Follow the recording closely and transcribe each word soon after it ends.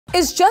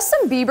Is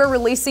Justin Bieber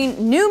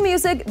releasing new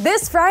music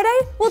this Friday?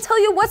 We'll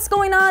tell you what's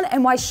going on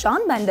and why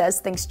Shawn Mendes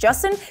thinks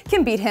Justin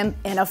can beat him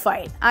in a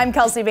fight. I'm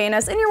Kelsey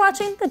Banas and you're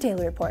watching The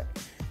Daily Report.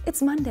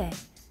 It's Monday.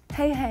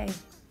 Hey.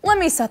 Let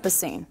me set the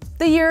scene.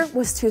 The year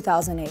was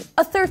 2008.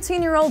 A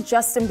 13-year-old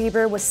Justin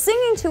Bieber was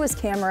singing to his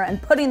camera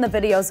and putting the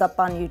videos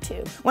up on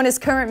YouTube when his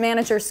current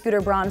manager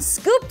Scooter Braun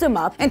scooped him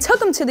up and took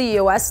him to the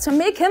US to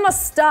make him a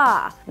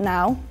star.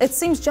 Now, it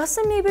seems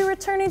Justin may be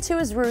returning to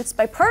his roots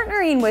by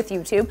partnering with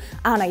YouTube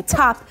on a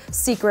top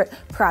secret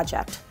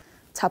project.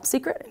 Top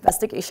secret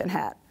investigation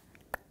hat.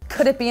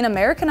 Could it be an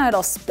American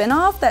Idol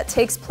spinoff that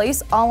takes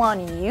place all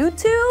on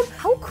YouTube?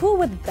 How cool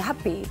would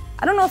that be?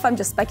 I don't know if I'm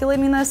just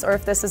speculating this or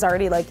if this is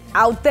already like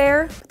out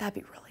there, but that'd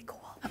be really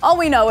cool. All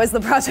we know is the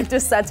project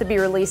is set to be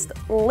released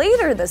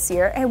later this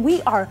year and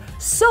we are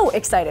so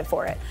excited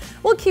for it.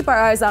 We'll keep our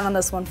eyes out on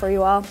this one for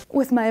you all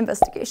with my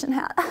investigation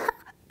hat.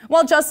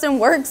 While Justin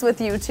works with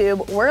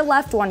YouTube, we're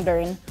left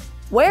wondering,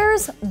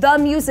 where's the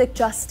music,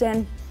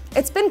 Justin?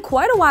 It's been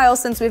quite a while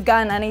since we've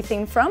gotten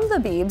anything from the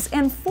Biebs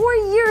and 4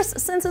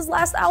 years since his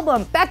last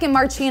album. Back in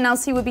March, he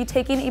announced he would be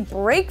taking a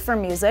break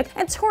from music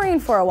and touring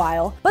for a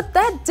while, but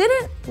that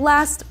didn't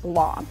last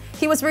long.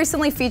 He was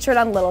recently featured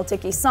on Lil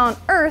Dicky's song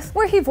Earth,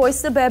 where he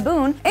voiced a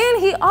baboon,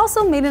 and he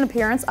also made an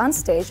appearance on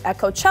stage at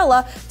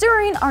Coachella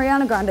during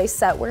Ariana Grande's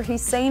set where he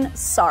sang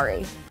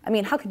Sorry. I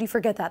mean, how could you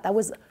forget that? That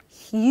was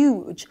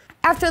huge.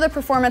 After the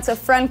performance, a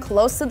friend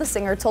close to the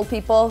singer told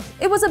People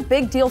it was a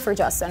big deal for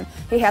Justin.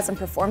 He hasn't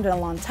performed in a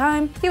long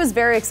time. He was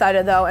very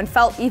excited though and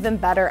felt even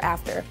better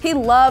after. He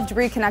loved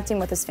reconnecting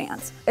with his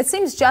fans. It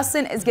seems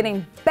Justin is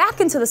getting back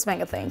into the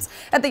swing of things.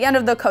 At the end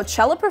of the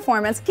Coachella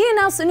performance, he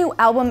announced a new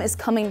album is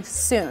coming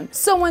soon.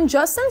 So when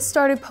Justin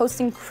started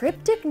posting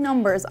cryptic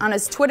numbers on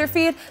his Twitter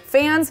feed,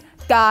 fans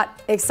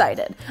got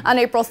excited. On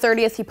April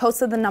 30th, he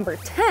posted the number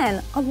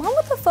 10 along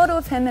with a photo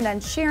of him and Ed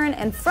Sheeran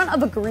in front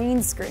of a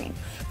green screen.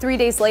 3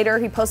 days later,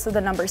 he posted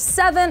the number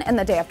 7 and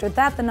the day after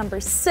that, the number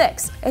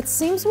 6. It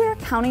seems we are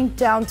counting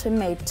down to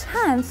May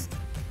 10th,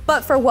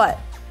 but for what?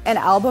 An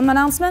album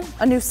announcement?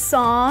 A new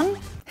song?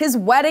 His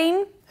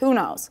wedding? Who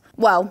knows?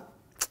 Well,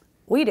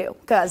 we do,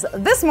 because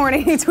this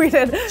morning he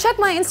tweeted, "Check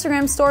my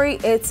Instagram story,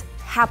 it's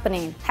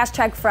happening,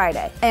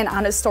 #Friday." And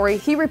on his story,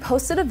 he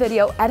reposted a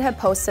video Ed had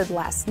posted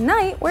last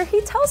night where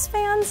he tells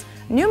fans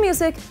new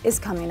music is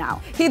coming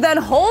out. He then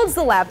holds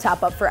the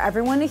laptop up for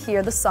everyone to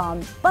hear the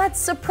song, but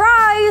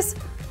surprise,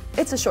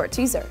 it's a short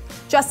teaser.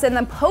 Justin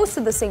then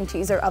posted the same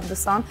teaser of the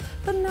song,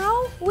 but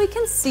now we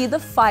can see the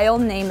file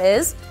name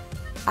is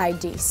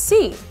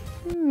IDC.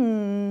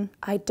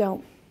 I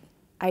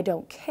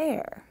don't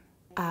care.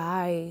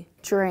 I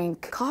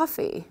drink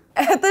coffee.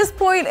 At this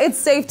point, it's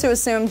safe to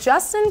assume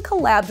Justin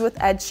collabed with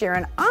Ed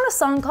Sheeran on a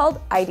song called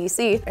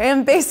IDC.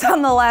 And based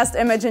on the last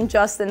image in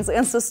Justin's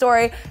Insta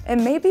story, it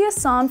may be a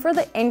song for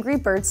the Angry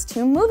Birds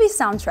 2 movie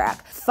soundtrack.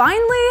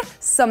 Finally,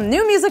 some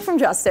new music from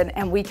Justin,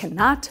 and we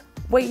cannot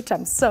wait.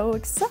 I'm so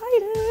excited.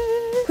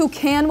 Who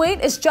can wait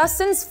is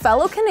Justin's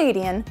fellow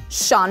Canadian,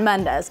 Shawn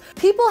Mendes.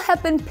 People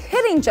have been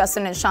pitting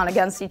Justin and Shawn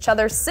against each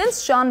other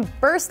since Shawn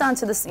burst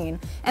onto the scene,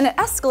 and it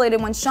escalated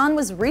when Shawn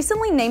was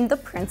recently named the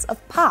Prince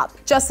of Pop.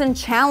 Justin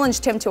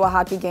challenged him to a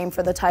hockey game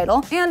for the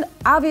title, and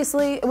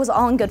obviously it was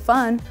all in good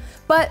fun.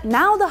 But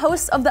now the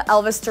host of the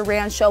Elvis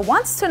Duran show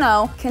wants to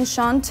know, can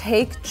Shawn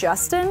take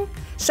Justin?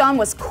 Shawn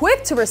was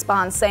quick to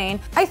respond saying,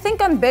 "I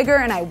think I'm bigger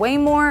and I weigh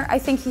more. I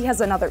think he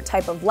has another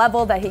type of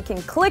level that he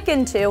can click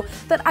into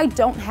that I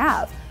don't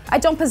have. I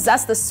don't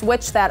possess the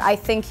switch that I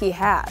think he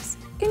has."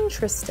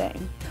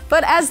 Interesting.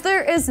 But as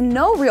there is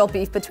no real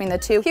beef between the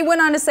two, he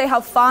went on to say how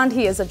fond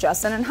he is of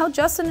Justin and how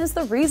Justin is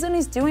the reason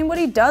he's doing what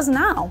he does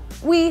now.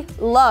 We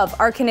love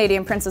our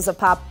Canadian Princes of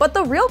Pop, but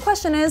the real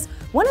question is,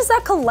 when is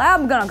that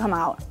collab gonna come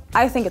out?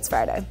 I think it's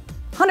Friday,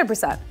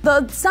 100%.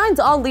 The signs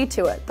all lead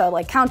to it, the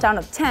countdown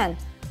of 10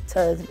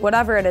 to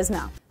whatever it is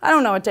now. I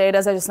don't know what day it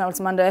is, I just know it's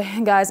Monday.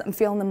 And guys, I'm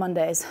feeling the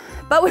Mondays.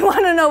 But we want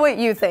to know what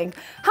you think.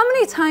 How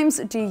many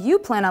times do you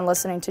plan on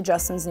listening to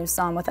Justin's new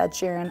song with Ed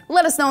Sheeran?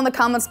 Let us know in the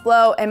comments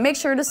below and make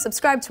sure to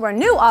subscribe to our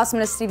new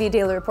AwesomenessTV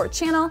Daily Report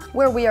channel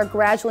where we are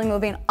gradually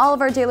moving all of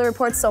our daily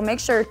reports, so make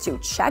sure to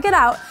check it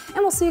out and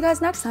we'll see you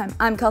guys next time.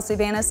 I'm Kelsey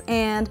Banas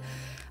and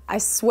I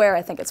swear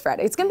I think it's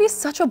Friday. It's gonna be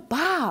such a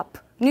bop.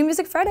 New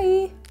Music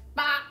Friday.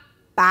 Bop.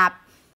 Bop.